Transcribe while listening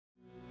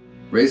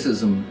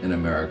Racism in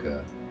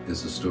America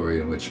is a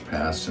story in which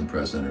past and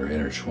present are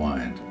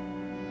intertwined.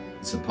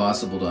 It's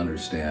impossible to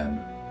understand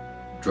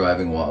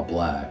driving while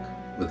black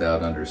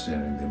without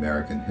understanding the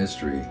American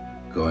history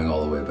going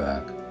all the way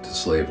back to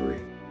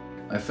slavery.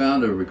 I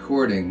found a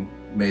recording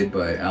made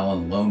by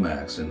Alan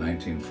Lomax in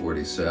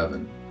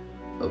 1947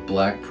 of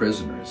black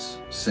prisoners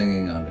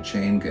singing on a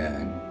chain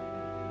gang.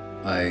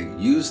 I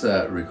used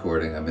that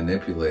recording, I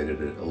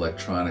manipulated it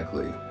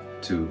electronically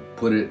to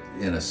put it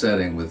in a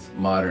setting with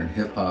modern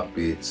hip-hop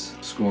beats,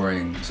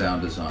 scoring,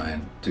 sound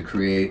design, to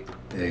create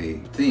a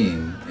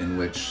theme in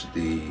which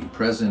the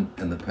present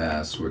and the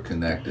past were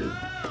connected.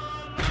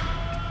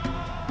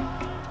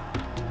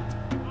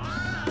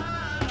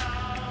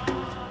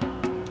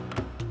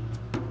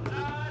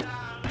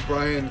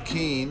 Brian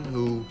Keane,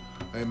 who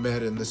I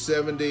met in the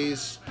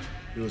 70s,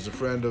 he was a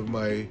friend of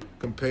my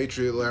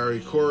compatriot Larry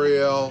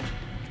Coryell.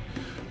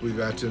 We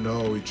got to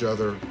know each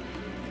other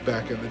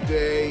back in the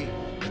day,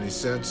 and he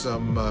sent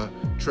some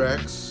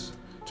tracks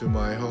to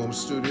my home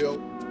studio.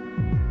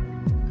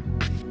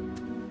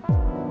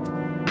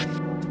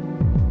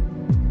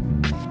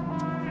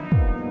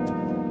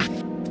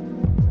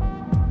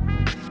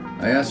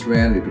 I asked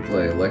Randy to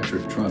play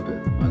electric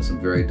trumpet on some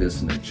very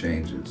dissonant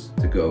changes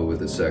to go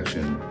with a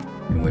section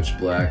in which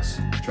blacks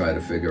try to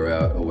figure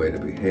out a way to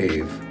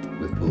behave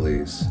with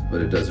police,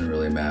 but it doesn't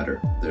really matter.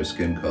 Their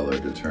skin color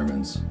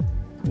determines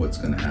what's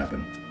going to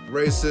happen.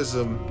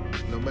 Racism,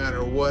 no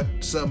matter what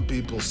some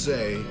people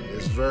say,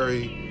 is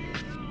very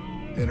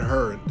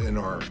inherent in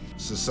our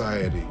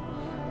society.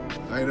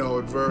 I know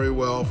it very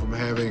well from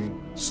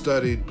having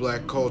studied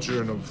black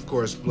culture and, of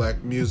course,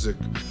 black music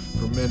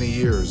for many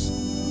years.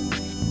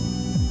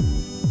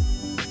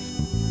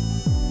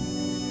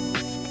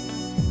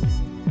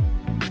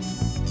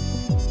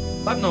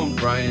 I've known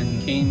Brian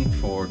Keane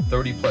for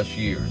 30+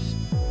 years.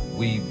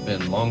 We've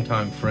been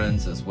longtime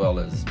friends as well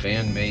as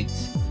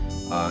bandmates,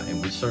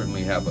 and we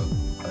certainly have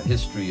a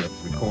history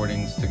of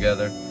recordings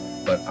together,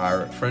 but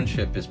our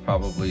friendship is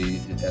probably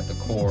at the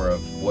core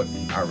of what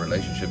our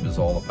relationship is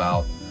all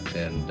about,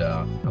 and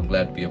I'm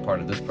glad to be a part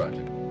of this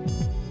project.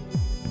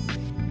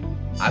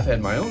 I've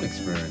had my own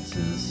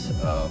experiences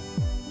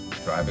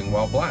driving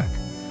while black.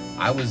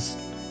 I was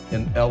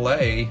in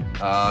LA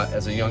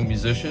as a young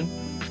musician,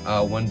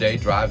 one day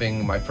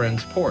driving my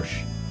friend's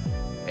Porsche,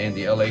 and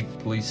the LA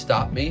police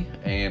stopped me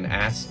and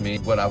asked me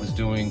what I was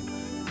doing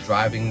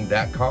driving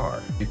that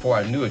car. Before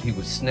I knew it, he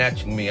was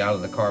snatching me out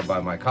of the car by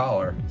my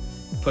collar,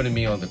 putting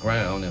me on the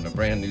ground in a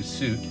brand new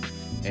suit,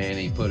 and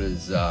he put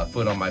his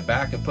foot on my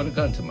back and put a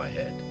gun to my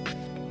head.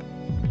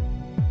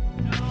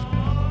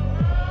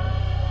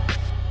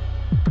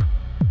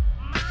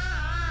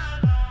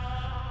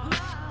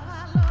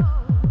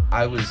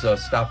 I was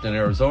stopped in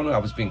Arizona. I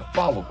was being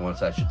followed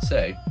once, I should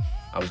say.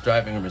 I was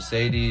driving a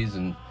Mercedes,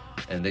 and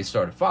they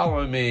started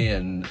following me,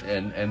 and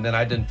then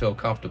I didn't feel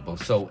comfortable.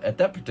 So at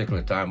that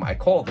particular time, I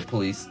called the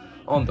police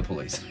on the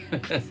police.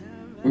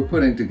 We're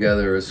putting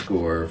together a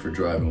score for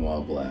Driving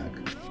While Black,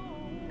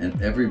 and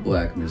every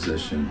black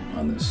musician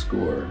on this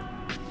score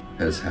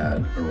has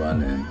had a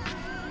run-in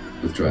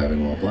with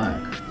Driving While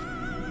Black.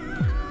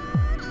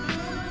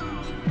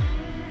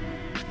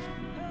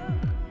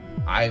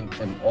 I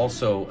am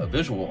also a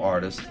visual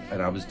artist,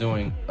 and I was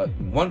doing a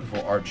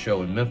wonderful art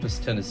show in Memphis,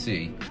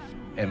 Tennessee,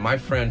 and my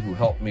friend who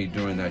helped me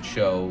during that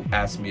show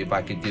asked me if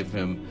I could give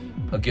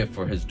him a gift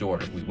for his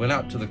daughter. We went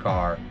out to the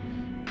car,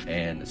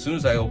 and as soon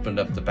as I opened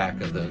up the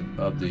back of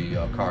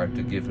the car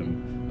to give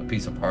him a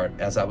piece of art,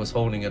 as I was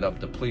holding it up,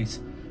 the police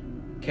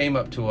came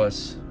up to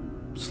us,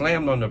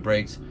 slammed on the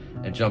brakes,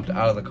 and jumped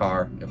out of the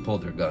car and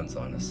pulled their guns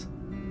on us.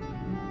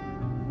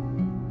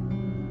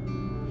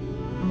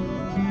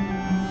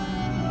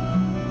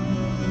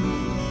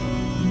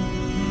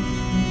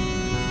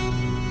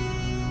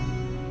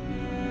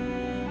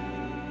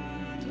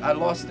 I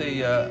lost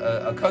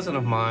a cousin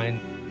of mine.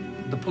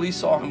 The police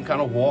saw him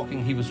kind of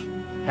walking. He was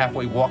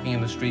halfway walking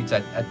in the streets.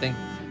 I think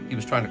he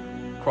was trying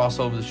to cross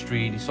over the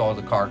street. He saw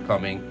the car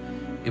coming.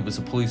 It was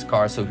a police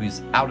car, so he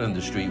was out in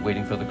the street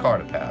waiting for the car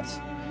to pass.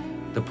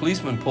 The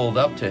policeman pulled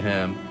up to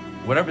him.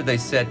 Whatever they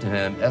said to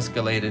him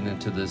escalated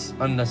into this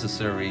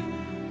unnecessary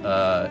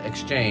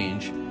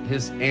exchange.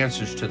 His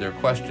answers to their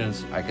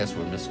questions, I guess,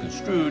 were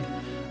misconstrued.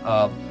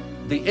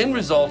 The end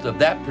result of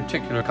that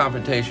particular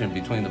confrontation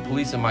between the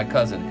police and my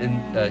cousin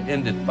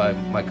ended by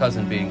my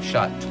cousin being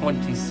shot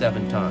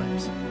 27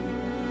 times.